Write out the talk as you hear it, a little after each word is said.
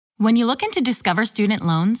When you look into Discover Student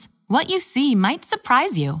Loans, what you see might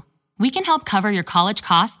surprise you. We can help cover your college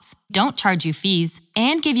costs, don't charge you fees,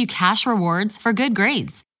 and give you cash rewards for good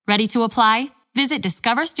grades. Ready to apply? Visit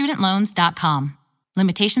discoverstudentloans.com.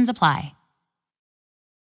 Limitations apply.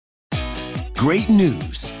 Great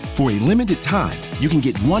news! For a limited time, you can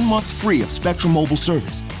get 1 month free of Spectrum Mobile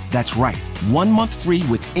service. That's right, 1 month free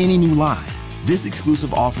with any new line. This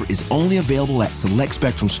exclusive offer is only available at select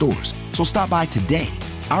Spectrum stores, so stop by today.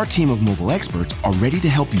 Our team of mobile experts are ready to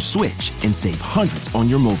help you switch and save hundreds on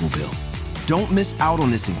your mobile bill. Don't miss out on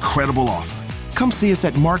this incredible offer. Come see us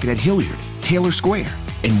at Market at Hilliard, Taylor Square,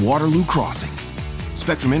 and Waterloo Crossing.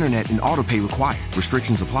 Spectrum Internet and autopay required.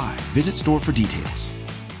 Restrictions apply. Visit store for details.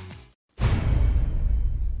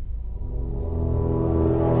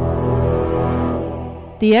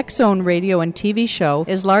 The X-Zone radio and TV show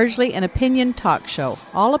is largely an opinion talk show.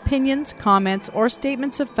 All opinions, comments, or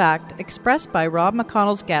statements of fact expressed by Rob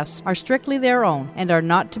McConnell's guests are strictly their own and are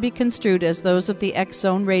not to be construed as those of the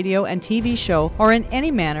X-Zone radio and TV show or in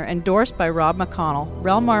any manner endorsed by Rob McConnell,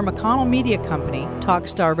 Relmar McConnell Media Company,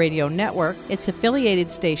 Talkstar Radio Network, its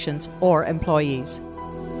affiliated stations, or employees.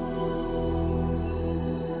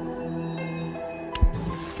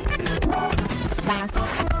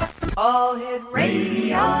 All Hit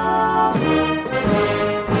Radio.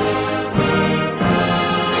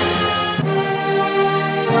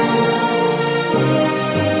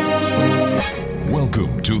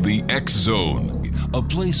 Welcome to the X Zone, a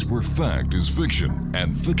place where fact is fiction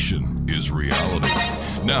and fiction is reality.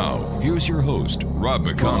 Now, here's your host, Rob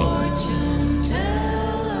McConnell.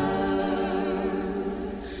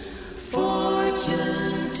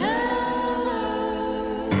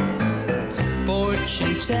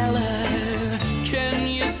 Fortune teller, can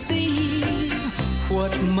you see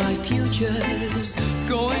what my future's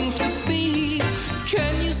going to be?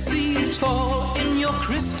 Can you see it all in your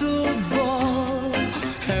crystal ball?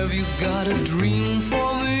 Have you got a dream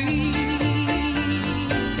for me?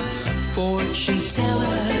 Fortune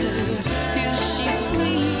teller, is she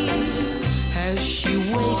free? Has she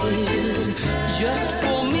waited just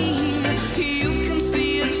for me? You can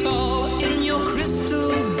see it all in your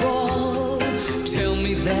crystal ball. Tell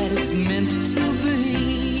me that it's meant to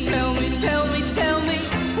be. Tell me,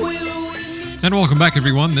 will we... And welcome back,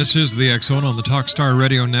 everyone. This is the X-Zone on the Talkstar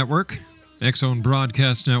Radio Network, X-Zone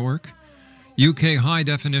Broadcast Network, UK High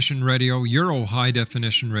Definition Radio, Euro High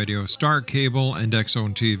Definition Radio, Star Cable, and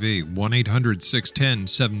X-Zone TV.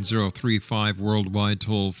 1-800-610-7035 worldwide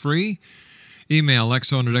toll free. Email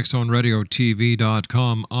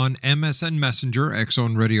xzone@xzoneradiotv.com, on MSN Messenger,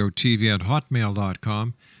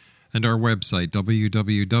 xzoneradiotv@hotmail.com, and our website,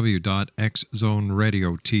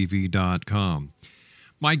 www.xzoneradiotv.com.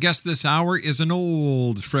 My guest this hour is an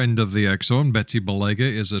old friend of the X-Zone. BETSY BELEGA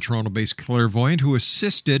is a Toronto-based clairvoyant who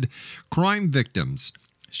assisted crime victims.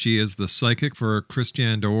 She is the psychic for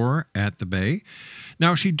Christian Dior at the Bay.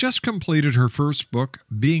 Now, she just completed her first book,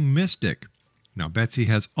 Being Mystic. Now, BETSY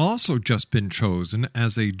has also just been chosen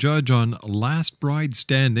as a judge on Last Bride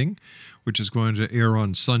Standing, which is going to air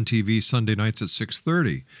on Sun TV Sunday nights at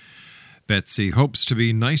 6:30. BETSY hopes to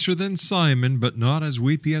be nicer than Simon, but not as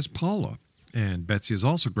weepy as Paula. And BETSY is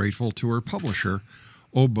also grateful to her publisher,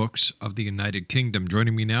 O Books of the United Kingdom.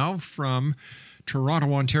 Joining me now from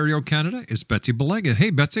Toronto, Ontario, Canada, is BETSY BELEGA. Hey,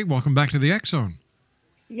 BETSY, welcome back to the X-Zone.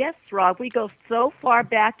 Yes, Rob, we go so far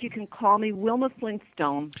back you can call me Wilma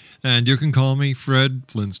Flintstone. And you can call me Fred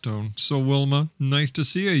Flintstone. So, Wilma, nice to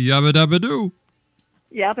see you. Yabba dabba doo.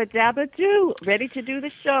 Yabba dabba doo. Ready to do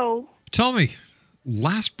the show. Tell me,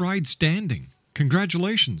 Last Bride Standing.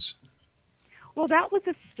 Congratulations. Well, that was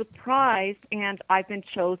a surprise, and I've been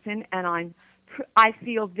chosen, and I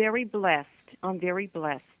feel very blessed. I'm very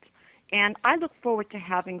blessed. And I look forward to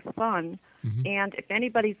having fun. Mm-hmm. And if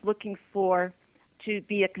anybody's looking to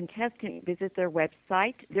be a contestant, visit their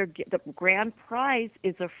website. The grand prize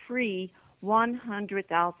is a free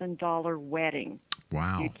 $100,000 wedding.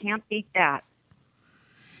 Wow. You can't beat that.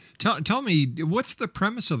 Tell me, what's the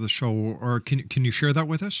premise of the show, or can you share that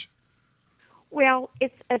with us? Well,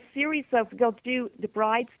 it's a series of, they'll do, the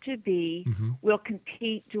brides-to-be will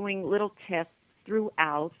compete doing little tests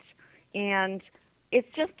throughout, and it's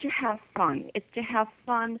just to have fun. It's to have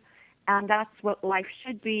fun, and that's what life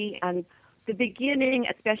should be. And the beginning,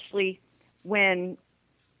 especially when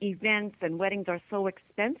events and weddings are so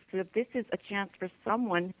expensive, this is a chance for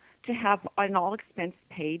someone to have an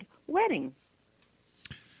all-expense-paid wedding.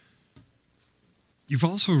 You've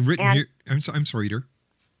also written here... I'm sorry, dear.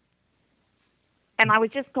 And I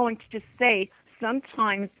was just going to just say,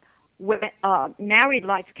 sometimes married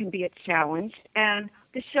life can be a challenge, and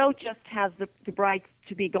the show just has the brides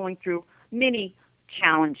to be going through many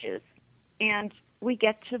challenges. And we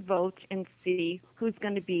get to vote and see who's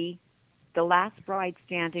going to be the last bride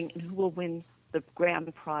standing and who will win the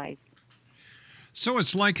grand prize. So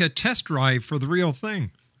it's like a test drive for the real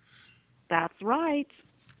thing. That's right.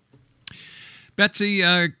 Betsy,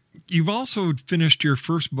 you've also finished your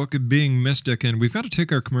first book of Being Mystic, and we've got to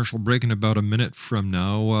take our commercial break in about a minute from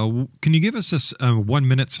now. Can you give us a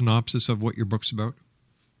 1-minute synopsis of what your book's about?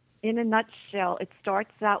 In a nutshell, it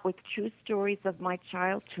starts out with true stories of my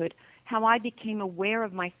childhood, how I became aware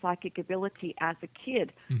of my psychic ability as a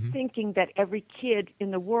kid, thinking that every kid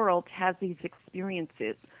in the world has these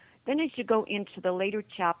experiences. Then as you go into the later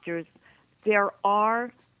chapters, there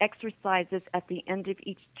are exercises at the end of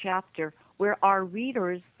each chapter where our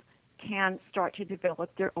readers can start to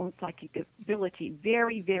develop their own psychic ability.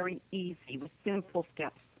 Very, very easy with simple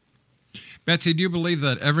steps. Betsy, do you believe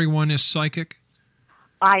that everyone is psychic?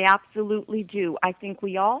 I absolutely do. I think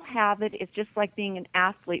we all have it. It's just like being an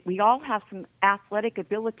athlete. We all have some athletic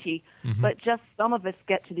ability, but just some of us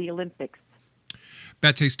get to the Olympics.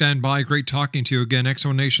 Betsy, stand by. Great talking to you again.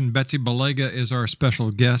 Exonation Betsy BELEGA is our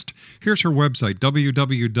special guest. Here's her website,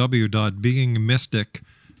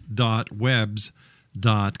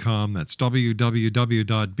 www.beingmystic.webs.com. That's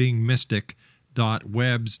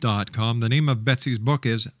www.beingmystic.webs.com. The name of Betsy's book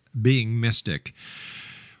is Being Mystic.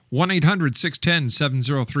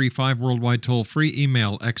 1-800-610-7035, worldwide toll-free.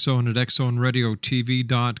 Email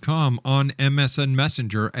exon@exonradiotv.com. On MSN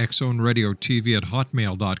Messenger,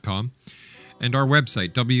 exonradiotv@hotmail.com. And our website,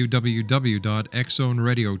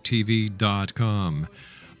 www.exonradiotv.com.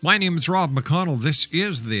 My name is Rob McConnell. This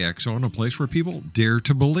is The X Zone, a place where people dare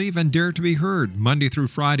to believe and dare to be heard, Monday through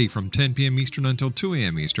Friday from 10 p.m. Eastern until 2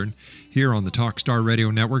 a.m. Eastern, here on the Talkstar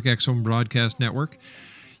Radio Network, X Zone Broadcast Network,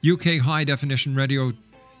 UK High Definition Radio,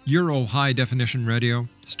 Euro High Definition Radio,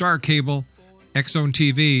 Star Cable, X Zone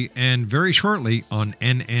TV, and very shortly on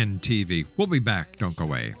NN TV. We'll be back. Don't go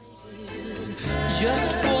away.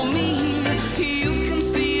 Just for me, you can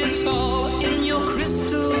see it all in your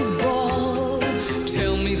crystal ball.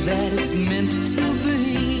 Tell me that it's meant to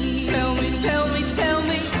be. Tell me,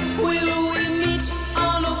 will we meet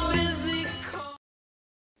on a busy call?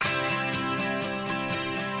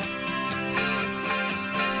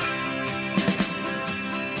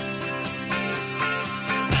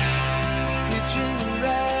 Picture the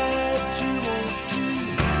ride you want to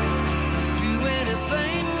do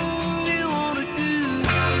anything you want to do.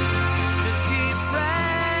 Just keep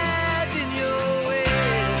riding your way.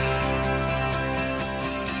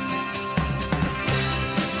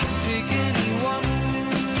 Take anyone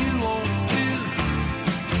you want to,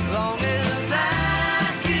 long as I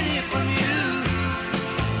can hear from you.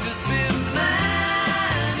 Just be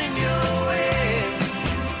minding your way.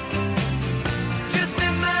 Just be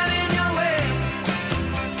minding your way.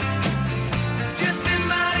 Just be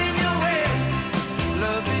minding your way.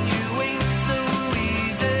 Loving you ain't so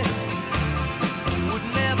easy. Would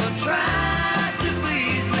never try to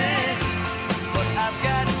please me, but I've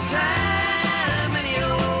got time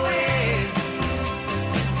anyway.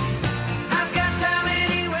 I've got time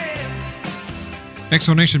anyway.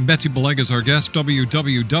 Exonation Betsy BELEGA is our guest,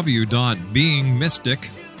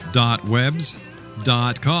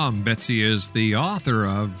 www.beingmystic.webs.com. Betsy is the author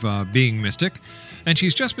of Being Mystic, and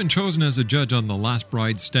she's just been chosen as a judge on The Last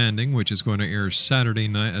Bride Standing, which is going to air Sunday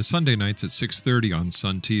nights at 6:30 on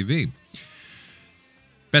Sun TV.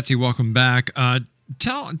 Betsy, welcome back.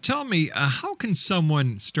 Tell me, how can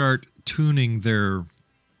someone start tuning their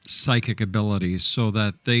psychic abilities so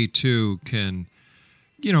that they too can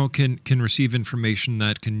receive information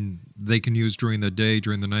that they can use during the day,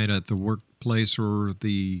 during the night, at the workplace or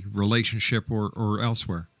the relationship or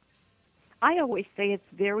elsewhere? I always say it's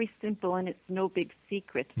very simple and it's no big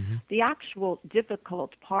secret. The actual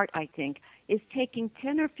difficult part, I think, is taking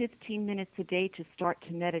 10 or 15 minutes a day to start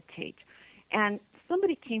to meditate. And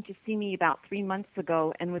somebody came to see me about 3 months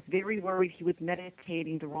ago and was very worried he was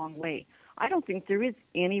meditating the wrong way. I don't think there is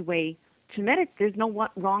any way to meditate. There's no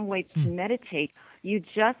wrong way to meditate. You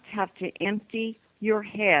just have to empty your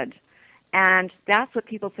head. And that's what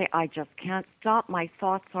people say, I just can't stop. My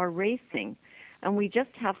thoughts are racing. And we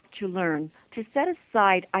just have to learn to set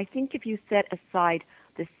aside, I think if you set aside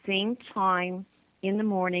the same time in the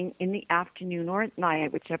morning, in the afternoon, or at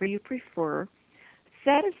night, whichever you prefer,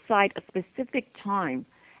 set aside a specific time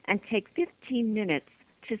and take 15 minutes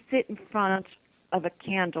to sit in front of a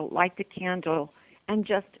candle, light the candle, and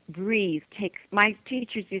just breathe. My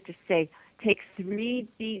teachers used to say, take 3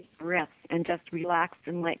 deep breaths and just relax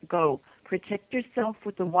and let go. Protect yourself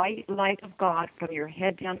with the white light of God from your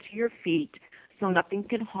head down to your feet so nothing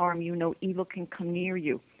can harm you, no evil can come near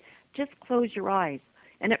you. Just close your eyes.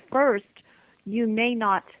 And at first, you may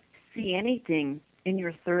not see anything in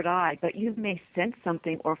your third eye, but you may sense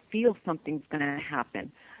something or feel something's going to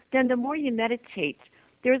happen. Then the more you meditate,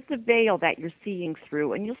 there's the veil that you're seeing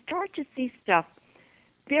through, and you'll start to see stuff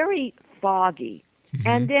very foggy.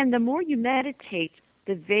 And then the more you meditate,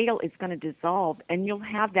 the veil is going to dissolve, and you'll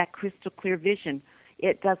have that crystal clear vision.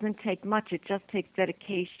 It doesn't take much. It just takes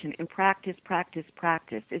dedication and practice, practice,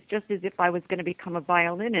 practice. It's just as if I was going to become a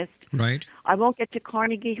violinist. Right. I won't get to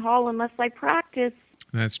Carnegie Hall unless I practice.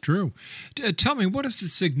 That's true. Tell me, what is the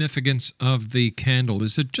significance of the candle?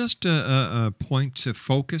 Is it just a point to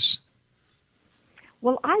focus?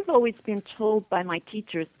 Well, I've always been told by my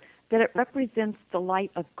teachers that it represents the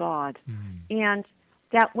light of God, and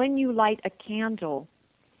that when you light a candle,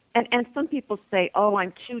 and some people say, oh,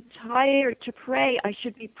 I'm too tired to pray. I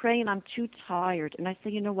should be praying. I'm too tired. And I say,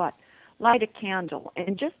 you know what? Light a candle.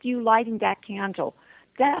 And just you lighting that candle,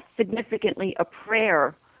 that's significantly a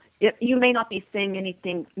prayer. You may not be saying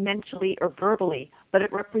anything mentally or verbally, but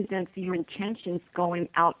it represents your intentions going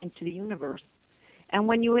out into the universe. And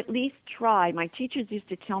when you at least try, my teachers used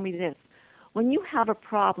to tell me this, when you have a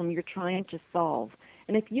problem you're trying to solve,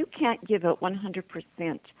 and if you can't give it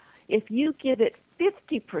 100%, if you give it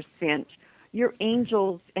 50%, your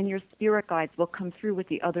angels and your spirit guides will come through with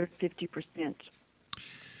the other 50%.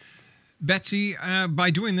 Betsy,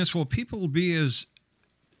 by doing this, will people be as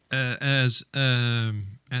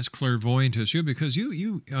clairvoyant as you? Because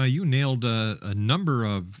you nailed a number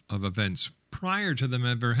of events prior to them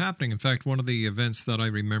ever happening. In fact, one of the events that I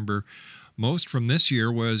remember most from this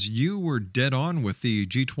year was you were dead on with the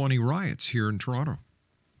G20 riots here in Toronto.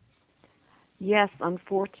 Yes,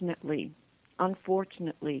 unfortunately.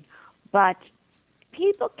 But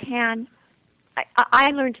people can... I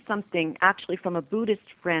learned something actually from a Buddhist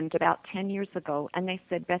friend about 10 years ago, and they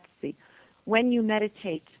said, Betsy, when you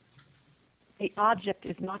meditate, the object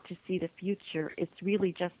is not to see the future, it's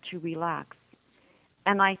really just to relax.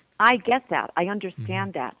 And I get that, I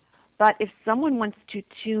understand that. But if someone wants to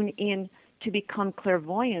tune in to become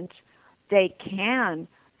clairvoyant, they can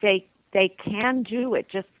do it.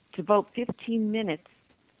 Just devote 15 minutes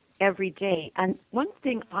every day. And one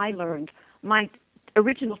thing I learned, my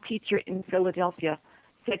original teacher in Philadelphia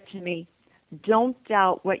said to me, don't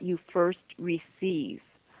doubt what you first receive.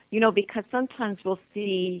 You know, because sometimes we'll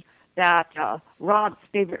see that Rob's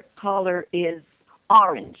favorite color is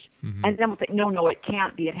orange. And then we'll say, no, it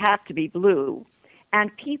can't be. It has to be blue. And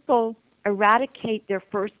people eradicate their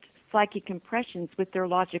first psychic impressions with their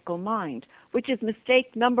logical mind, which is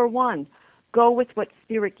mistake number one. Go with what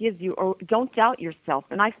spirit gives you, or don't doubt yourself.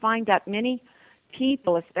 And I find that many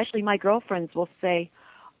people, especially my girlfriends, will say,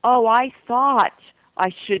 oh, I thought I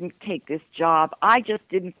shouldn't take this job. I just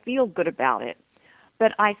didn't feel good about it.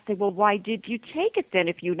 But I say, well, why did you take it then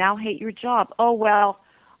if you now hate your job? Oh, well,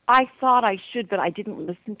 I thought I should, but I didn't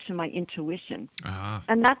listen to my intuition.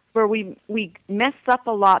 And that's where we mess up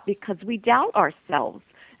a lot because we doubt ourselves.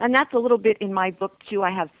 And that's a little bit in my book, too. I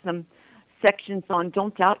have some sections on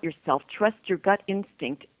don't doubt yourself. Trust your gut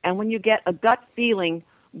instinct. And when you get a gut feeling,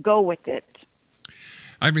 go with it.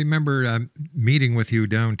 I remember meeting with you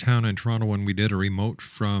downtown in Toronto when we did a remote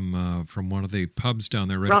from one of the pubs down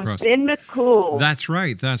there right across. In McCool. That's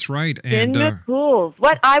right. In McCool's.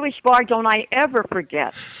 What Irish bar don't I ever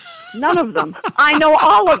forget? None of them. I know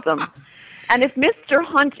all of them. And if Mr.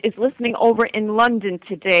 Hunt is listening over in London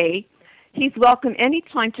today, he's welcome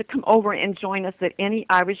anytime to come over and join us at any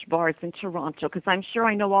Irish bars in Toronto, because I'm sure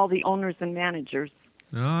I know all the owners and managers.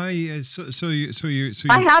 Yeah. So you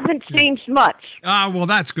I haven't changed much. Well,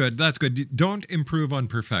 that's good. That's good. Don't improve on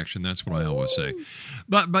perfection. That's what I always say.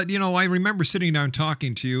 But you know, I remember sitting down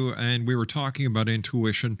talking to you, and we were talking about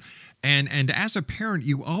intuition. And as a parent,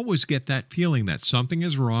 you always get that feeling that something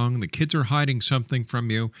is wrong. The kids are hiding something from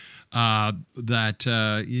you.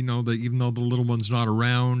 That even though the little one's not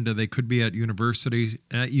around, they could be at university.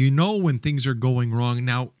 You know when things are going wrong.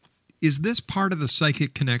 Now, is this part of the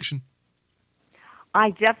psychic connection?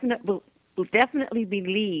 I definitely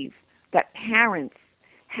believe that parents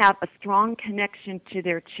have a strong connection to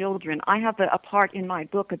their children. I have a part in my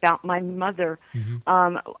book about my mother.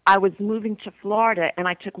 I was moving to Florida, and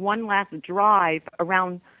I took one last drive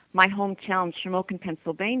around my hometown, Shamokin,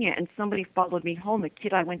 Pennsylvania, and somebody followed me home, a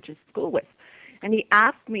kid I went to school with. And he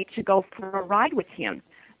asked me to go for a ride with him.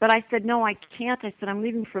 But I said, no, I can't. I said, I'm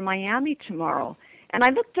leaving for Miami tomorrow. And I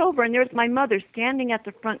looked over, and there's my mother standing at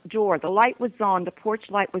the front door. The light was on, the porch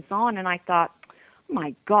light was on, and I thought, oh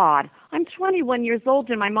my God, I'm 21 years old,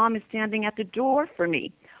 and my mom is standing at the door for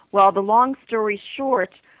me. Well, the long story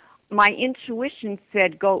short, my intuition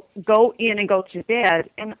said, go in and go to bed.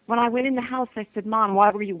 And when I went in the house, I said, Mom,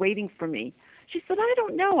 why were you waiting for me? She said, I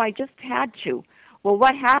don't know. I just had to. Well,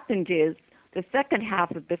 what happened is, the second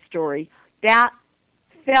half of the story, that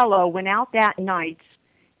fellow went out that night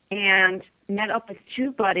and met up with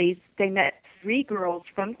two buddies. They met three girls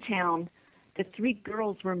from town. The three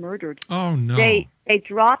girls were murdered. Oh, no. They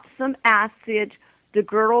dropped some acid. The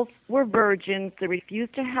girls were virgins. They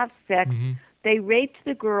refused to have sex. Mm-hmm. They raped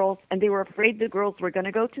the girls, and they were afraid the girls were going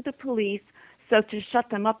to go to the police. So to shut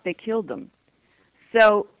them up, they killed them.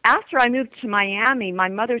 So after I moved to Miami, my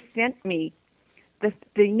mother sent me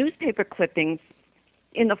the newspaper clippings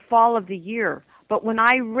in the fall of the year. But when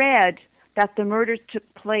I read that the murders took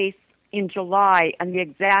place in July and the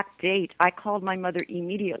exact date, I called my mother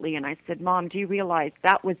immediately and I said, Mom, do you realize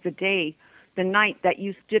that was the night that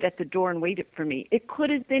you stood at the door and waited for me? It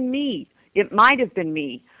could have been me. It might have been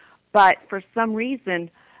me. But for some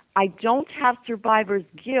reason, I don't have survivor's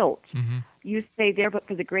guilt. Mm-hmm. You say there, but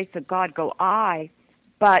for the grace of God go I.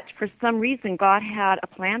 But for some reason, God had a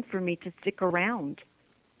plan for me to stick around.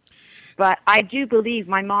 But I do believe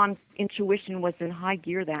my mom's intuition was in high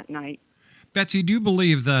gear that night. Betsy, do you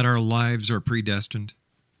believe that our lives are predestined?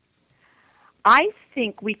 I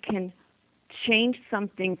think we can change some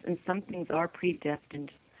things, and some things are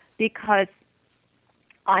predestined. Because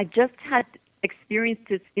I just had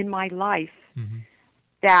experiences in my life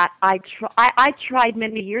that I tried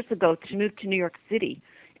many years ago to move to New York City.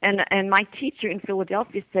 And my teacher in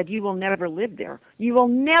Philadelphia said, you will never live there. You will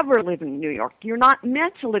never live in New York. You're not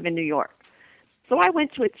meant to live in New York. So I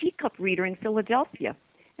went to a teacup reader in Philadelphia,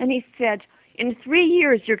 and he said, in 3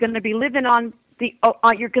 years you're going to be living on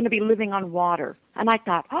water. And I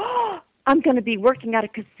thought, oh, I'm going to be working at a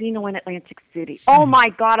casino in Atlantic City. Oh my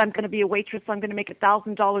God, I'm going to be a waitress. I'm going to make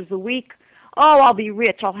 $1,000 a week. Oh, I'll be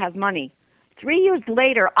rich. I'll have money. 3 years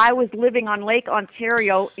later, I was living on Lake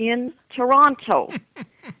Ontario in Toronto.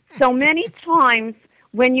 So many times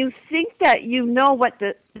when you think that you know what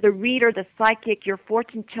the reader, the psychic, your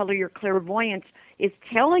fortune teller, your clairvoyant is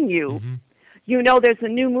telling you, you know there's a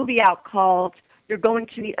new movie out called You're Going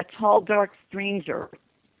to Meet a Tall, Dark Stranger.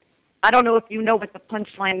 I don't know if you know what the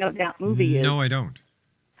punchline of that movie is. No, I don't.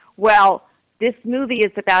 Well, this movie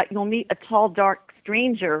is about you'll meet a tall, dark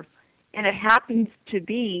stranger, and it happens to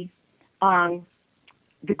be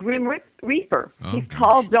the Grim Reaper. Oh, he's gosh.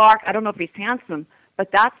 tall, dark. I don't know if he's handsome,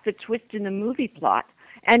 but that's the twist in the movie plot.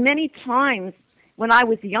 And many times when I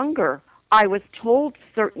was younger, I was told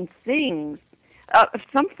certain things.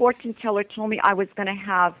 Some fortune teller told me I was going to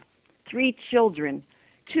have 3 children,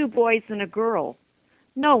 2 boys and a girl.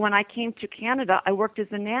 No, when I came to Canada, I worked as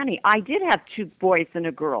a nanny. I did have 2 boys and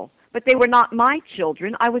a girl, but they were not my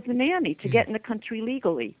children. I was a nanny to get in the country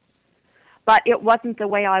legally. But it wasn't the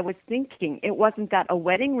way I was thinking. It wasn't that a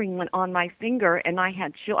wedding ring went on my finger and I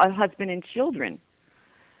had a husband and children.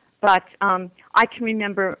 But I can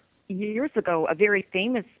remember years ago, a very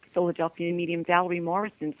famous Philadelphia medium, Valerie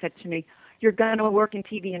Morrison, said to me, you're going to work in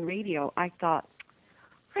TV and radio. I thought,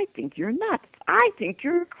 I think you're nuts. I think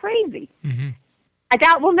you're crazy.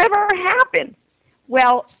 That will never happen.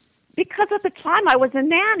 Well, because at the time I was a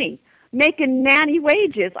nanny, making nanny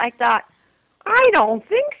wages, I thought, I don't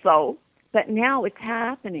think so. But now it's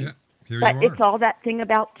happening. Yeah, here but you are. It's all that thing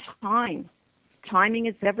about time. Timing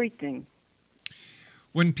is everything.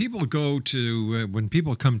 When people when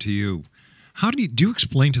people come to you, how do you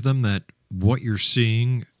explain to them that what you're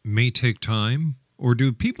seeing may take time? Or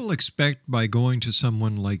do people expect by going to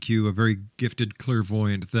someone like you, a very gifted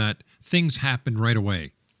clairvoyant, that things happen right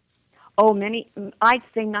away? Oh, I'd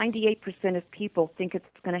say 98% of people think it's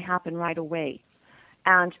going to happen right away.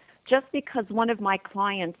 And just because one of my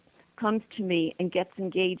clients comes to me and gets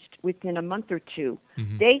engaged within a month or two,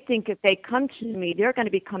 they think if they come to me, they're going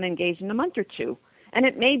to become engaged in a month or two. And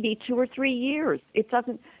it may be 2 or 3 years.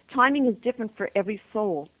 Timing is different for every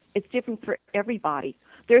soul. It's different for everybody.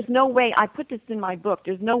 There's no way, I put this in my book,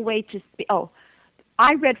 there's no way to speak. Oh,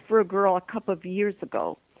 I read for a girl a couple of years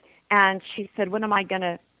ago, and she said, when am I going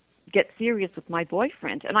to get serious with my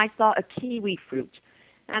boyfriend? And I saw a kiwi fruit.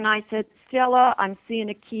 And I said, Stella, I'm seeing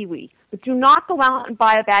a kiwi. But do not go out and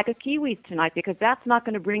buy a bag of kiwis tonight, because that's not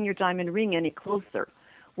going to bring your diamond ring any closer.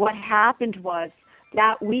 What happened was,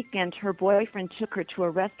 that weekend, her boyfriend took her to a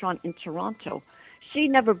restaurant in Toronto. She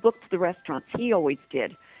never booked the restaurants. He always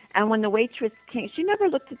did. And when the waitress came, she never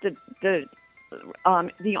looked at the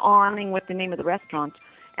awning with the name of the restaurant.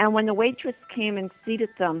 And when the waitress came and seated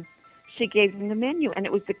them, she gave them the menu, and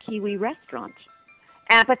it was the Kiwi restaurant.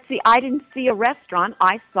 But see, I didn't see a restaurant.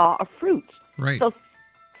 I saw a fruit. Right. So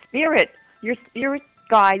your spirit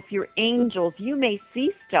guides, your angels, you may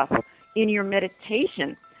see stuff in your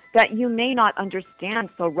meditation that you may not understand,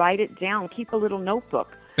 so write it down. Keep a little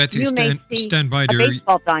notebook. Betsy, you may see stand by, a dear.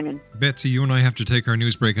 baseball diamond. Betsy, you and I have to take our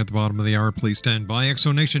news break at the bottom of the hour. Please stand by.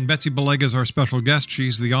 Exonation, Betsy Belega is our special guest.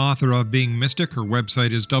 She's the author of Being Mystic. Her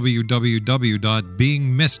website is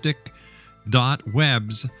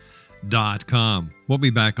www.beingmystic.webs.com. We'll be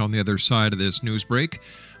back on the other side of this news break.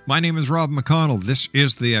 My name is Rob McConnell. This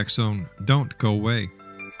is the X Zone. Don't go away.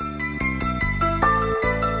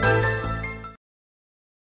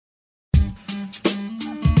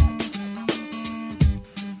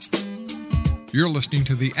 You're listening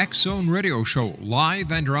to the X Zone Radio Show,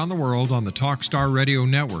 live and around the world on the Talkstar Radio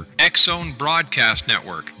Network, X Zone Broadcast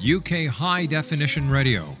Network, UK High Definition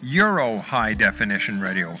Radio, Euro High Definition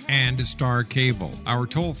Radio, and Star Cable. Our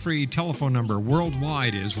toll-free telephone number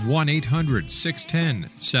worldwide is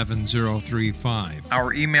 1-800-610-7035.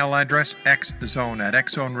 Our email address,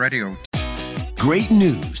 xzone@xzoneradio. Great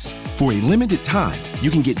news! For a limited time, you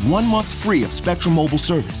can get 1 month free of Spectrum Mobile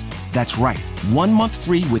service. That's right, 1 month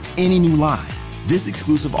free with any new line. This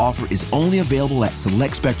exclusive offer is only available at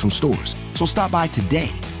select Spectrum stores, so stop by today.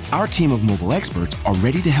 Our team of mobile experts are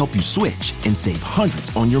ready to help you switch and save hundreds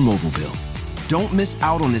on your mobile bill. Don't miss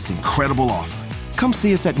out on this incredible offer. Come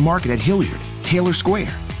see us at Market at Hilliard, Taylor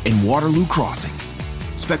Square, and Waterloo Crossing.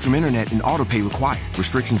 Spectrum Internet and autopay required.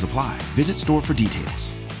 Restrictions apply. Visit store for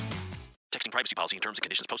details. Texting privacy policy and terms and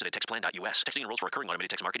conditions posted at textplan.us. Texting enrolls for recurring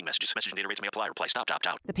automated text marketing messages. Message and data rates may apply. Reply stop to opt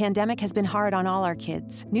out. The pandemic has been hard on all our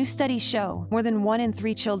kids. New studies show more than 1 in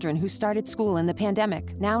 3 children who started school in the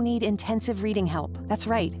pandemic now need intensive reading help. That's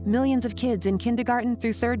right. Millions of kids in kindergarten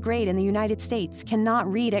through 3rd grade in the United States cannot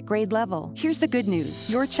read at grade level. Here's the good news.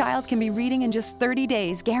 Your child can be reading in just 30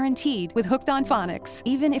 days, guaranteed, with Hooked on Phonics.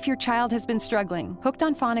 Even if your child has been struggling, Hooked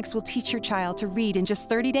on Phonics will teach your child to read in just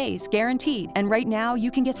 30 days, guaranteed. And right now, you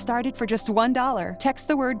can get started for just $1. Text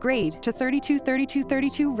the word GRADE to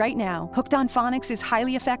 323232 right now. Hooked on Phonics is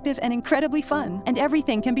highly effective and incredibly fun, and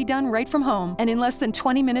everything can be done right from home and in less than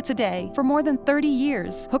 20 minutes a day. For more than 30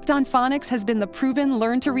 years, Hooked on Phonics has been the proven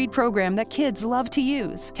learn-to-read program that kids love to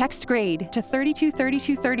use. Text GRADE to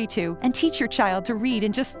 323232 and teach your child to read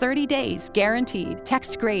in just 30 days, guaranteed.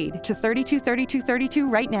 Text GRADE to 323232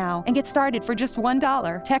 right now and get started for just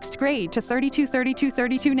 $1. Text GRADE to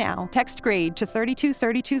 323232 now. Text GRADE to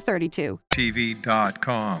 323232.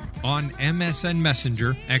 TV.com. On MSN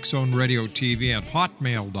Messenger, X-Zone Radio TV at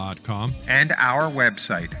hotmail.com, and our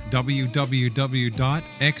website,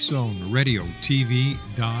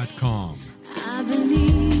 www.xzoneradiotv.com. I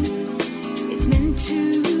believe it's meant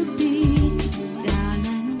to be,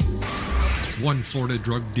 darling. One Florida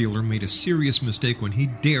drug dealer made a serious mistake when he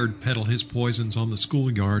dared peddle his poisons on the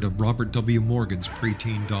schoolyard of Robert W. Morgan's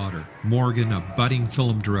preteen daughter. Morgan, a budding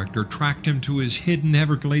film director, tracked him to his hidden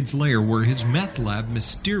Everglades lair where his meth lab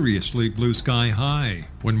mysteriously blew sky high.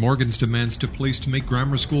 When Morgan's demands to police to make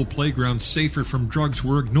grammar school playgrounds safer from drugs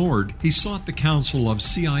were ignored, he sought the counsel of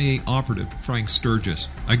CIA operative Frank Sturgis.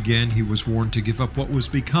 Again, he was warned to give up what was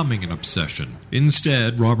becoming an obsession.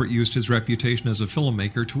 Instead, Robert used his reputation as a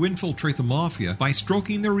filmmaker to infiltrate the mafia by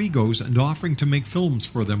stroking their egos and offering to make films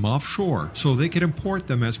for them offshore so they could import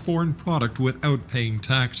them as foreign product without paying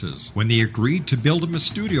taxes. When they agreed to build him a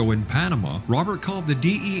studio in Panama, Robert called the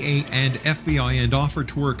DEA and FBI and offered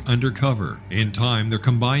to work undercover. In time, their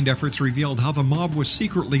combined efforts revealed how the mob was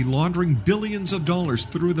secretly laundering billions of dollars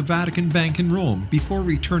through the Vatican Bank in Rome before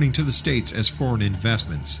returning to the States as foreign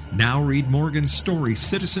investments. Now read Morgan's story,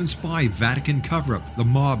 Citizen Spy, Vatican Cover-Up, The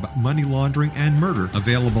Mob, Money Laundering, and Murder,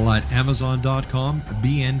 available at Amazon.com,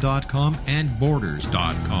 BN.com, and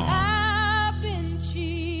Borders.com. I've been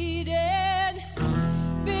cheated,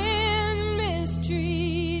 been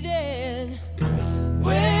mistreated.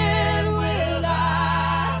 When will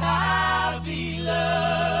I be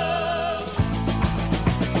loved?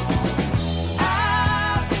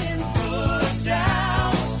 I've been pushed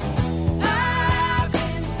down, I've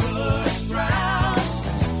been pushed round.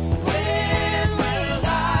 When will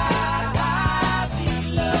I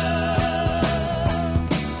be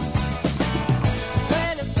loved?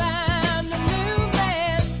 When I find a new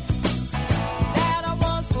man that I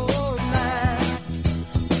want for mine,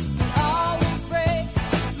 always break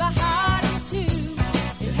my heart in two.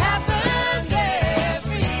 It happens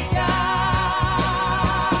every time.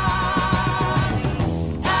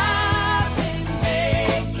 I've been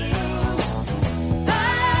made blue,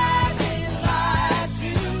 I've been lied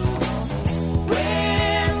to.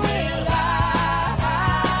 When will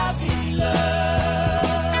I be loved?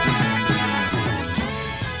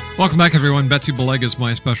 Welcome back, everyone. Betsy Belega is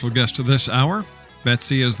my special guest to this hour.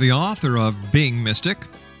 Betsy is the author of Being Mystic,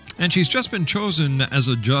 and she's just been chosen as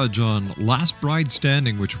a judge on Last Bride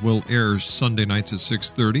Standing, which will air Sunday nights at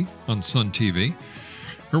 6:30 on Sun TV.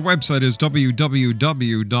 Her website is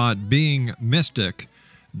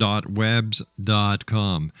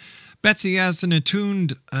www.beingmystic.webs.com. Betsy, as an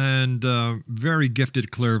attuned and very gifted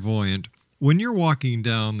clairvoyant, when you're walking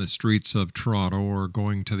down the streets of Toronto or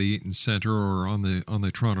going to the Eaton Centre or on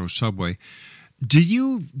the Toronto subway, do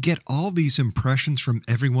you get all these impressions from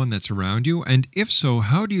everyone that's around you? And if so,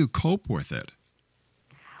 how do you cope with it?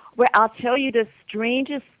 Well, I'll tell you the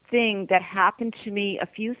strangest thing that happened to me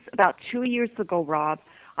about 2 years ago, Rob.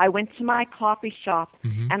 I went to my coffee shop,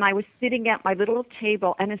 and I was sitting at my little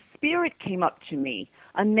table, and a spirit came up to me,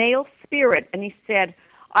 a male spirit, and he said,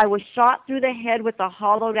 I was shot through the head with a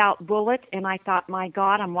hollowed-out bullet, and I thought, my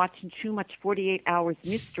God, I'm watching too much 48 Hours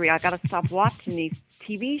Mystery. I got to stop watching these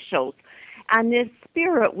TV shows. And this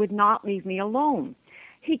spirit would not leave me alone.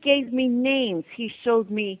 He gave me names. He showed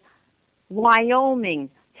me Wyoming.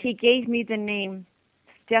 He gave me the name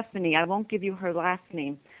Stephanie. I won't give you her last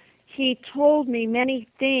name. He told me many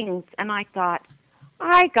things, and I thought,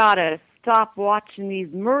 I got to stop watching these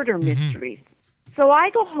murder mysteries. So I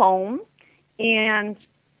go home, and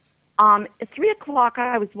at 3 o'clock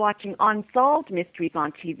I was watching Unsolved Mysteries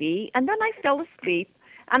on TV, and then I fell asleep,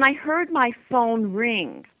 and I heard my phone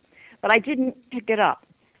ring, but I didn't pick it up.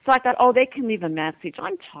 So I thought, oh, they can leave a message.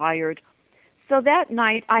 I'm tired. So that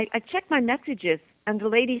night I checked my messages, and the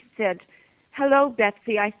lady said, hello,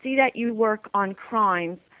 Betsy, I see that you work on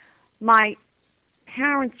crimes. My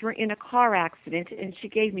parents were in a car accident, and she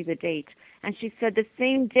gave me the date. And she said the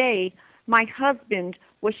same day my husband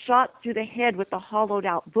was shot through the head with a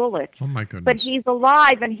hollowed-out bullet. Oh, my goodness. But he's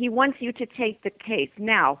alive, and he wants you to take the case.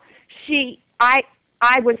 Now, I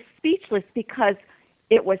was speechless because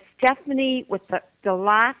it was Stephanie with the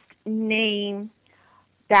last name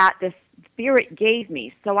that the spirit gave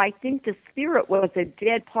me. So I think the spirit was a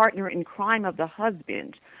dead partner in crime of the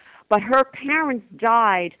husband. But her parents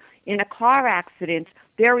died in a car accident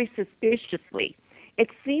very suspiciously.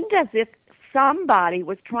 It seemed as if somebody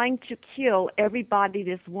was trying to kill everybody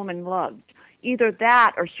this woman loved. Either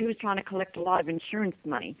that or she was trying to collect a lot of insurance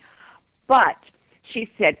money. But she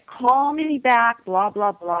said, call me back, blah,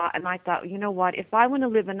 blah, blah. And I thought, you know what, if I want to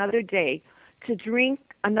live another day to drink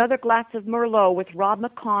another glass of Merlot with Rob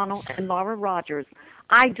McConnell and Laura Rogers,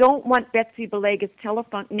 I don't want Betsy Belega's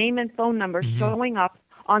telephone name and phone number showing up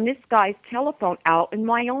on this guy's telephone out in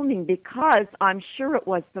Wyoming, because I'm sure it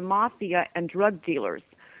was the mafia and drug dealers.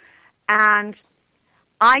 And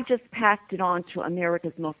I just passed it on to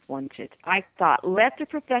America's Most Wanted. I thought, let the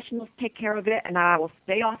professionals take care of it, and I will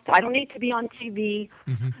stay off. I don't need to be on TV.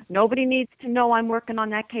 Nobody needs to know I'm working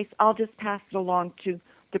on that case. I'll just pass it along to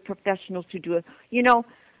the professionals who do it. You know,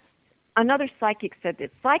 another psychic said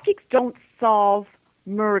this. Psychics don't solve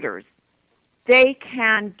murders. They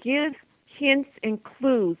can give hints and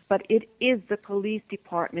clues, but it is the police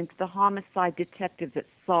department, the homicide detectives that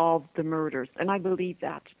solve the murders, and I believe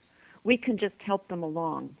that. We can just help them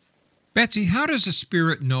along. Betsy, how does a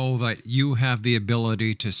spirit know that you have the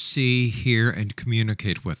ability to see, hear, and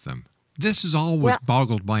communicate with them? This is always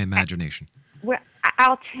boggled by imagination. Well,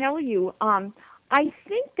 I'll tell you, I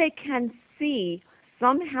think they can see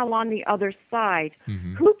somehow on the other side.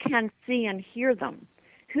 Who can see and hear them?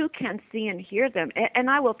 Who can see and hear them? And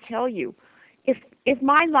I will tell you, if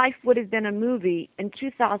my life would have been a movie in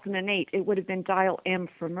 2008, it would have been Dial M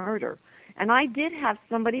for Murder. And I did have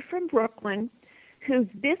somebody from Brooklyn whose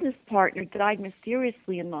business partner died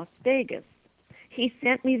mysteriously in Las Vegas. He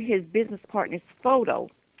sent me his business partner's photo.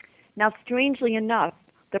 Now, strangely enough,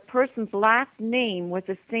 the person's last name was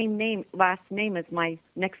the same last name as my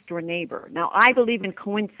next-door neighbor. Now, I believe in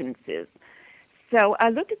coincidences. So I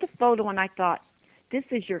looked at the photo and I thought, this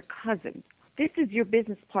is your cousin. This is your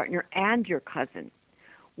business partner and your cousin.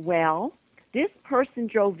 Well, this person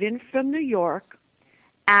drove in from New York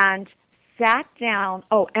and sat down.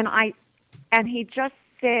 Oh, and he just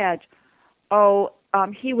said,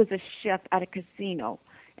 he was a chef at a casino,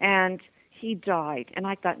 and he died. And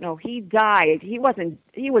I thought, no, he died. He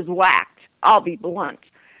was whacked. I'll be blunt.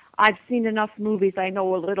 I've seen enough movies. I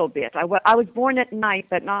know a little bit. I was born at night,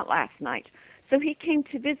 but not last night. So he came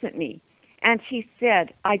to visit me, and he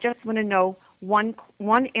said, I just want to know one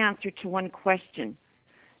answer to one question.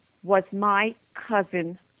 Was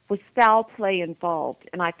foul play involved?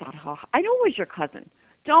 And I thought, I know it was your cousin.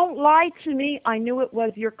 Don't lie to me. I knew it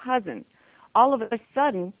was your cousin. All of a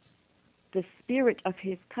sudden, the spirit of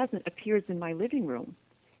his cousin appears in my living room.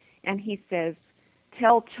 And he says,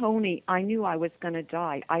 tell Tony I knew I was going to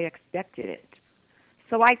die. I expected it.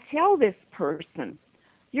 So I tell this person,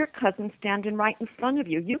 your cousin's standing right in front of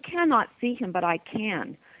you. You cannot see him, but I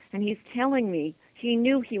can. And he's telling me he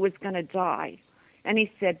knew he was going to die. And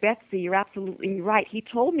he said, Betsy, you're absolutely right. He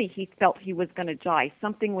told me he felt he was going to die.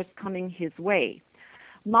 Something was coming his way.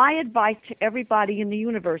 My advice to everybody in the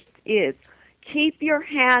universe is keep your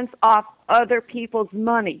hands off other people's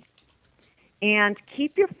money and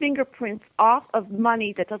keep your fingerprints off of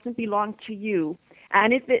money that doesn't belong to you.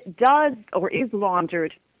 And if it does or is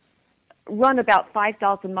laundered, run about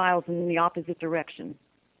 5,000 miles in the opposite direction.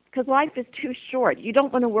 Because life is too short. You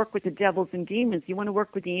don't want to work with the devils and demons. You want to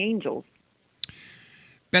work with the angels.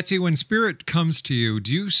 Betsy, when spirit comes to you,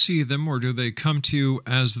 do you see them or do they come to you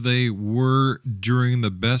as they were during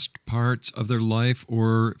the best parts of their life?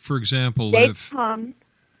 Or, for example, they come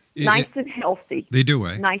nice and healthy. They do,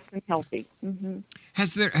 eh? Nice and healthy. Mm-hmm.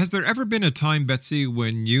 Has there ever been a time, Betsy,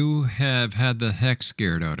 when you have had the heck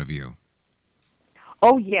scared out of you?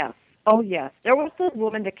 Oh, yes. Oh, yes. There was a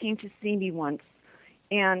woman that came to see me once,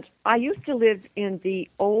 and I used to live in the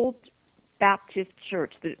old Baptist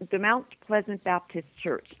church, the Mount Pleasant Baptist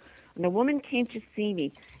church. And the woman came to see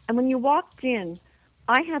me. And when you walked in,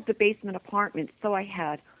 I had the basement apartment, so I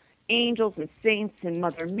had angels and saints and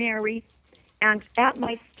Mother Mary. And at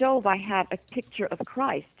my stove, I had a picture of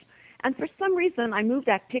Christ. And for some reason, I moved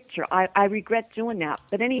that picture. I regret doing that.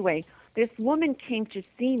 But anyway, this woman came to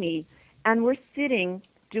see me, and we're sitting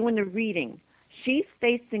doing the reading. She's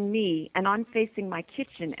facing me, and I'm facing my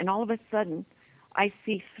kitchen. And all of a sudden, I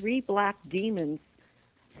see 3 black demons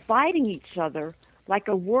fighting each other like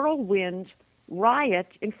a whirlwind riot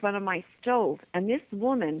in front of my stove. And this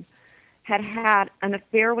woman had had an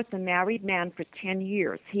affair with a married man for 10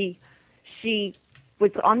 years. She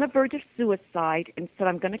was on the verge of suicide and said,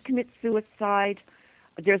 I'm going to commit suicide.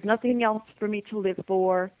 There's nothing else for me to live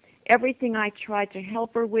for. Everything I tried to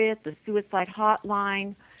help her with, the suicide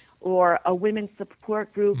hotline or a women's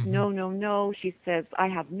support group, no. She says, I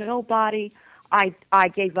have nobody. I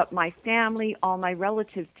gave up my family, all my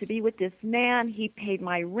relatives to be with this man. He paid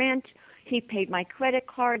my rent. He paid my credit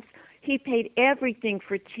cards. He paid everything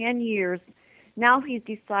for 10 years. Now he's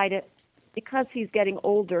decided, because he's getting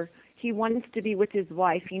older, he wants to be with his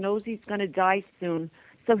wife. He knows he's going to die soon,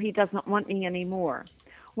 so he doesn't want me anymore.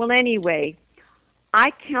 Well, anyway,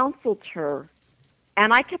 I counseled her,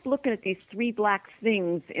 and I kept looking at these 3 black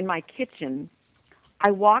things in my kitchen. I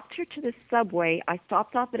walked her to the subway. I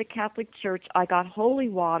stopped off at a Catholic church. I got holy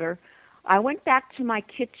water. I went back to my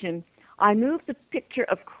kitchen. I moved the picture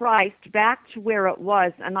of Christ back to where it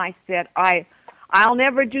was, and I said, I'll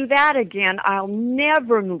never do that again. I'll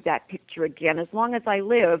never move that picture again. As long as I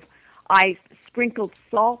live, I sprinkled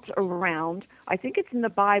salt around. I think it's in the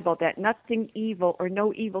Bible that nothing evil or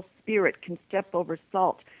no evil spirit can step over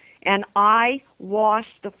salt. And I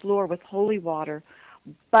washed the floor with holy water.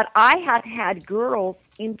 But I had girls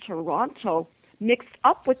in Toronto mixed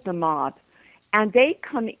up with the mob, and they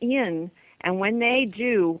come in, and when they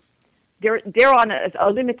do, they're on a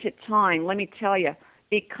limited time, let me tell you,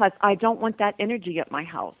 because I don't want that energy at my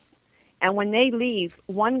house. And when they leave,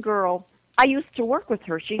 one girl, I used to work with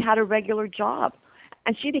her. She had a regular job,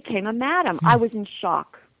 and she became a madam. I was in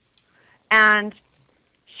shock. And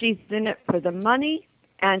she's in it for the money,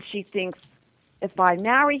 and she thinks, if I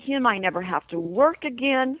marry him, I never have to work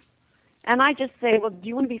again. And I just say, well, do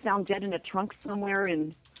you want to be found dead in a trunk somewhere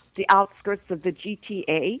in the outskirts of the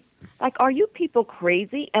GTA? Like, are you people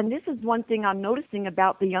crazy? And this is one thing I'm noticing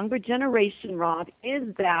about the younger generation, Rob,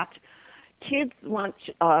 is that kids want,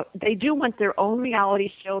 they do want their own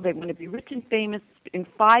reality show. They want to be rich and famous in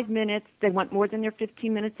 5 minutes. They want more than their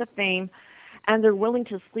 15 minutes of fame. And they're willing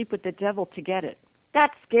to sleep with the devil to get it.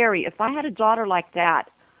 That's scary. If I had a daughter like that,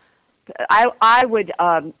 I would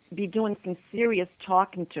be doing some serious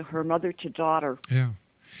talking to her, mother to daughter. Yeah.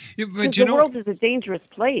 But the world is a dangerous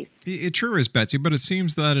place. It sure is, Betsy, but it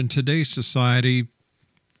seems that in today's society,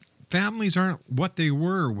 families aren't what they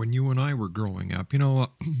were when you and I were growing up. You know,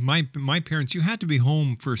 my parents, you had to be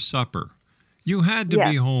home for supper. You had to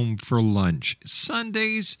be home for lunch.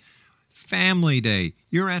 Sundays, family day,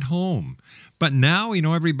 you're at home. But now, you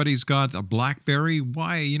know, everybody's got a BlackBerry.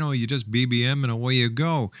 Why? You know, you just BBM and away you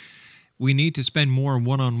go. We need to spend more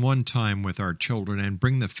one-on-one time with our children and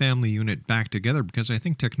bring the family unit back together because I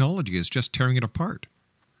think technology is just tearing it apart.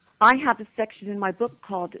 I have a section in my book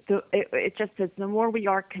called, it just says, the more we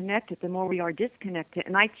are connected, the more we are disconnected.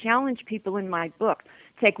 And I challenge people in my book,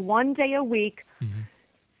 take 1 day a week,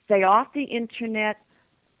 stay off the internet,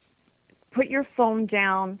 put your phone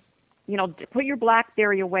down, you know, put your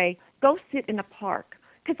BlackBerry away, go sit in a park.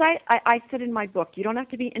 Because I said in my book, you don't have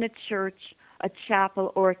to be in a church, a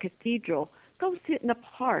chapel, or a cathedral. Go sit in a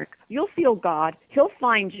park. You'll feel God. He'll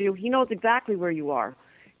find you. He knows exactly where you are.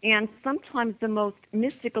 And sometimes the most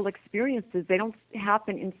mystical experiences, they don't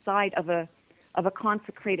happen inside of a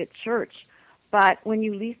consecrated church. but when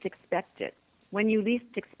you least expect it.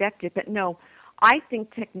 But no, I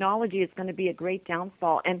think technology is going to be a great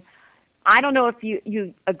downfall. And I don't know if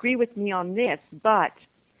you agree with me on this, but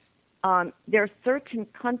there are certain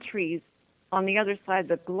countries on the other side of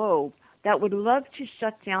the globe that would love to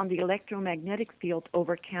shut down the electromagnetic field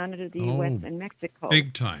over Canada, the U.S., and Mexico.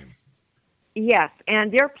 Big time. Yes,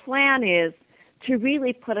 and their plan is to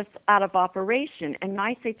really put us out of operation. And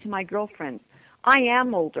I say to my girlfriends, I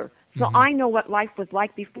am older, so I know what life was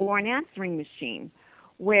like before an answering machine,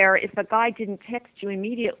 where if a guy didn't text you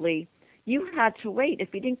immediately, you had to wait.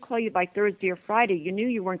 If he didn't call you by Thursday or Friday, you knew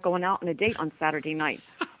you weren't going out on a date on Saturday night.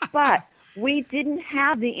 But we didn't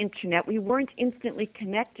have the internet. We weren't instantly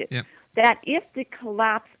connected. Yep. That if the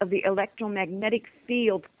collapse of the electromagnetic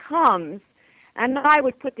field comes, and I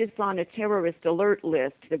would put this on a terrorist alert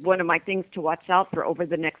list, one of my things to watch out for over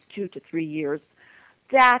the next 2 to 3 years,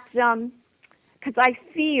 that, because I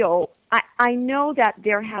know that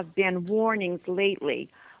there have been warnings lately,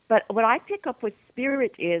 but what I pick up with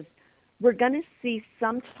Spirit is we're going to see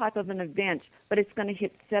some type of an event, but it's going to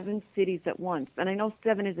hit 7 cities at once. And I know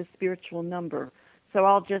 7 is a spiritual number, so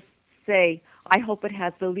I'll just say I hope it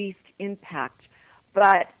has the least impact.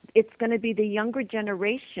 But it's going to be the younger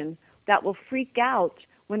generation that will freak out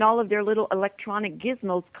when all of their little electronic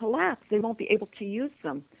gizmos collapse. They won't be able to use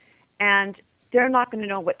them. And they're not going to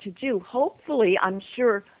know what to do. Hopefully, I'm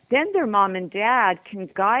sure, then their mom and dad can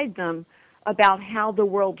guide them about how the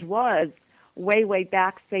world was way, way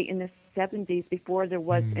back, say, in the 70s, before there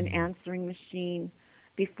was an answering machine,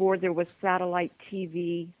 before there was satellite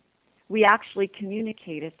TV. We actually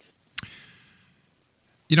communicated.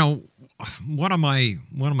 You know, one of my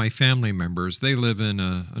family members, they live in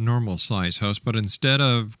a normal size house, but instead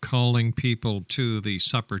of calling people to the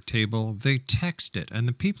supper table, they text it, and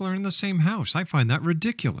the people are in the same house. I find that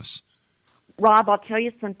ridiculous. Rob, I'll tell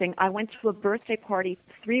you something. I went to a birthday party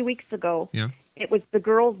 3 weeks ago. Yeah. It was the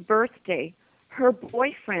girl's birthday. Her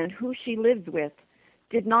boyfriend, who she lives with,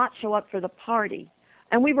 did not show up for the party.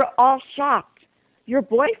 And we were all shocked. Your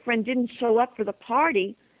boyfriend didn't show up for the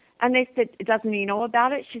party. And they said, doesn't he know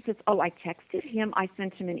about it? She says, oh, I texted him. I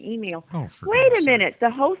sent him an email. Oh, wait a minute.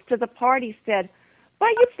 The host of the party said, but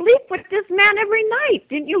you sleep with this man every night.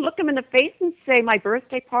 Didn't you look him in the face and say, my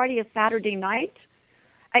birthday party is Saturday night?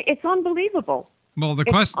 It's unbelievable. Well,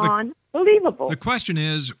 unbelievable. The question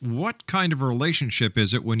is, what kind of a relationship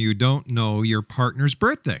is it when you don't know your partner's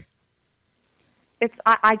birthday?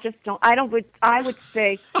 I just don't. I would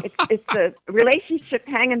say it's a relationship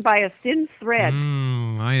hanging by a thin thread.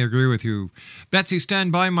 I agree with you. Betsy,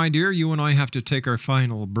 stand by, my dear. You and I have to take our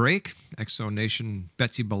final break. Exo Nation,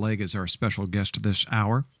 Betsy BELEGA is our special guest this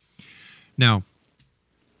hour. Now,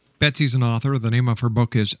 Betsy's an author. The name of her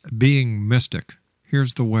book is Being Mystic.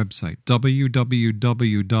 Here's the website,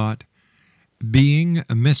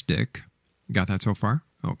 www.beingmystic. Got that so far?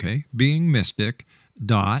 Okay.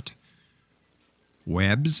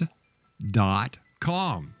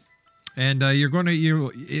 beingmystic.webs.com. And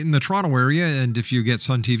you're in the Toronto area, and if you get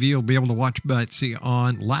Sun TV, you'll be able to watch Betsy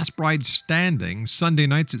on Last Bride Standing, Sunday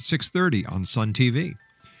nights at 6:30 on Sun TV.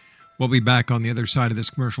 We'll be back on the other side of this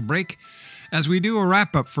commercial break as we do a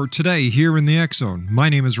wrap-up for today here in the X-Zone. My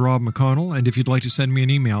name is Rob McConnell, and if you'd like to send me an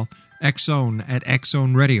email,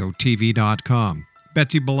 xzone@xzoneradiotv.com.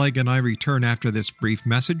 Betsy BELEGA and I return after this brief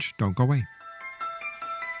message. Don't go away.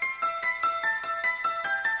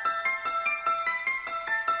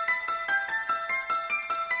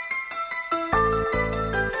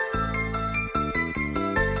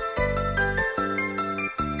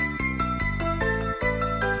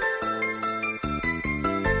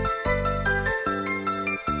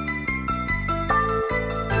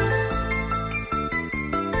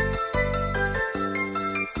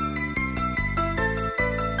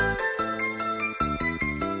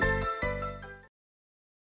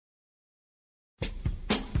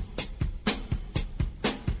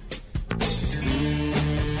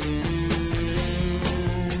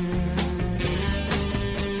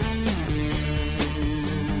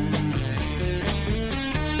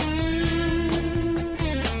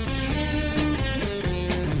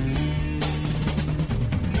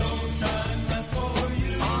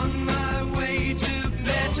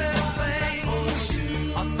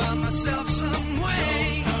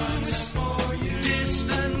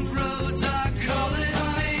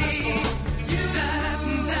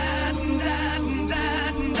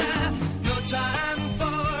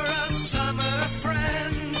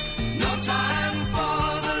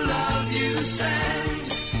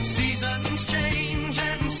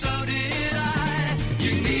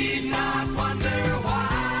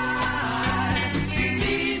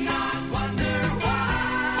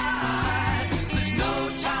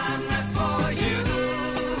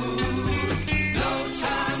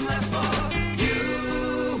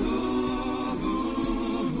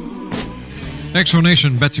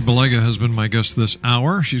 Exonation, Betsy BELEGA has been my guest this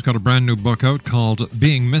hour. She's got a brand new book out called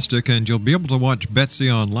Being Mystic, and you'll be able to watch Betsy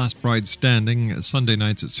on Last Bride Standing Sunday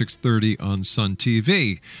nights at 6:30 on Sun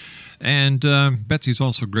TV. And Betsy's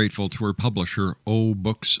also grateful to her publisher, O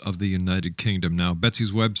Books of the United Kingdom. Now,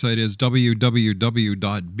 Betsy's website is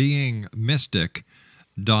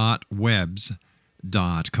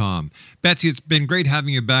www.beingmystic.webs.com. Betsy, it's been great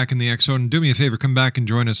having you back in the X Zone. Do me a favor, come back and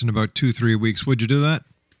join us in about 2-3 weeks. Would you do that?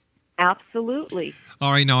 Absolutely.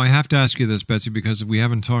 All right, now I have to ask you this, Betsy, because we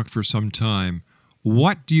haven't talked for some time.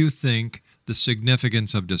 What do you think the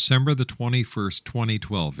significance of December the 21st,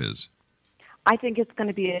 2012 is? I think it's going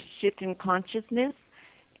to be a shift in consciousness,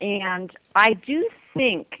 and I do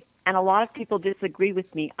think, and a lot of people disagree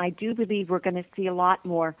with me, I do believe we're going to see a lot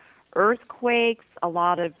more earthquakes, a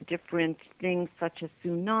lot of different things such as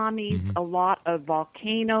tsunamis, a lot of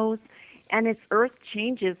volcanoes, and its earth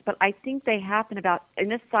changes, but I think they happen about,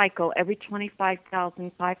 in a cycle, every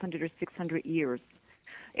 25,500 or 600 years.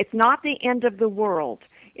 It's not the end of the world.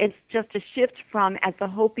 It's just a shift from, as the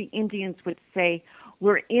Hopi Indians would say,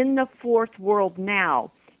 we're in the fourth world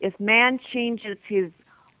now. If man changes his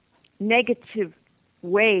negative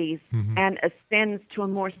ways and ascends to a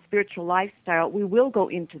more spiritual lifestyle, we will go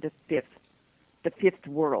into the fifth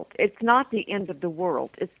world. It's not the end of the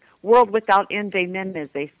world. It's world without end, amen, as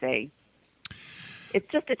they say. It's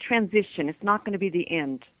just a transition. It's not going to be the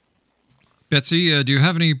end. Betsy, do you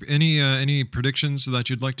have any predictions that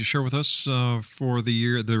you'd like to share with us for the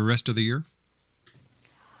year, the rest of the year?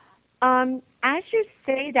 As you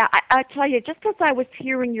say that, I tell you, just as I was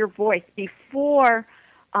hearing your voice before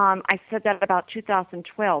I said that about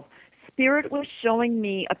 2012, Spirit was showing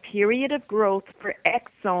me a period of growth for X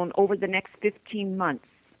Zone over the next 15 months.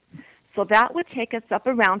 So that would take us up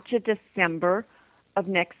around to December of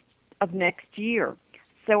next year.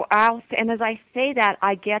 So and as I say that,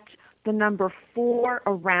 I get the number 4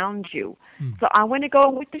 around you. So I want to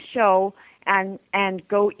go with the show and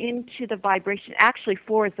go into the vibration. Actually,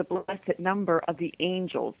 4 is the blessed number of the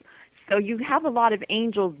angels. So you have a lot of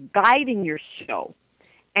angels guiding your show.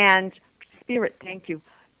 And Spirit, thank you.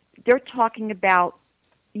 They're talking about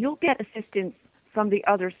you'll get assistance from the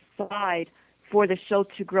other side for the show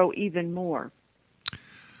to grow even more.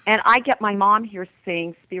 And I get my mom here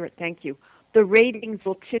saying, Spirit, thank you. The ratings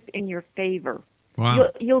will tip in your favor. Wow.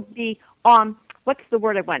 You'll be, what's the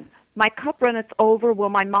word I want? My cup runneth over. Well,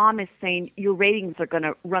 my mom is saying your ratings are going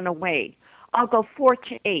to run away. I'll go 4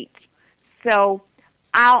 to 8. So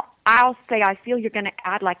I'll say I feel you're going to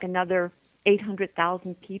add like another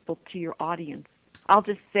 800,000 people to your audience. I'll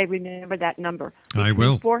just say, remember that number. I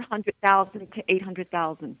will. 400,000 to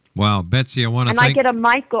 800,000. Wow, Betsy, I want to thank... And I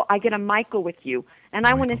get a Michael with you. And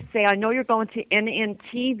I want to say, I know you're going to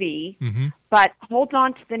NNTV, but hold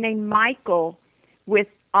on to the name Michael with,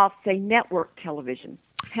 I'll say, network television.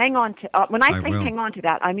 Hang on to, when I say hang on to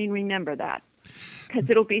that, I mean remember that, because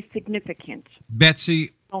it'll be significant.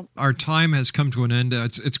 Betsy, our time has come to an end.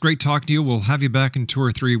 It's great talking to you. We'll have you back in 2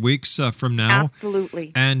 or 3 weeks from now.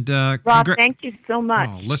 Absolutely. And Rob, thank you so much.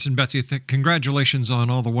 Oh, listen, Betsy, congratulations on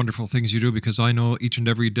all the wonderful things you do, because I know each and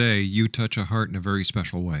every day you touch a heart in a very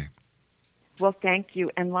special way. Well, thank you,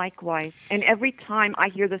 and likewise. And every time I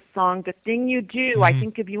hear the song, The Thing You Do, I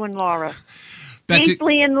think of you and Laura. Betsy,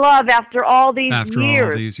 deeply in love after all these years. After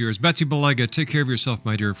all these years. Betsy BELEGA, take care of yourself,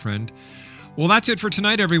 my dear friend. Well, that's it for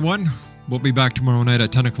tonight, everyone. We'll be back tomorrow night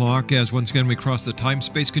at 10 o'clock as once again we cross the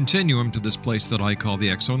time-space continuum to this place that I call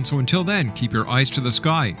the X Zone. So until then, keep your eyes to the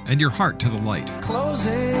sky and your heart to the light.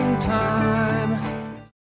 Closing time.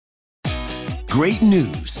 Great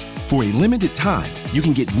news. For a limited time, you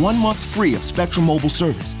can get 1 month free of Spectrum Mobile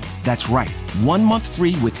service. That's right, 1 month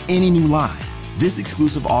free with any new line. This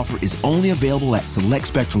exclusive offer is only available at select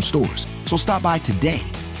Spectrum stores. So stop by today.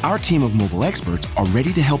 Our team of mobile experts are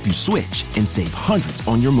ready to help you switch and save hundreds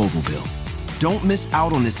on your mobile bill. Don't miss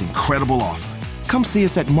out on this incredible offer. Come see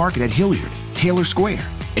us at Market at Hilliard, Taylor Square,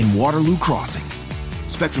 and Waterloo Crossing.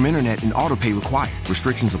 Spectrum Internet and autopay required.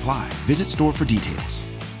 Restrictions apply. Visit store for details.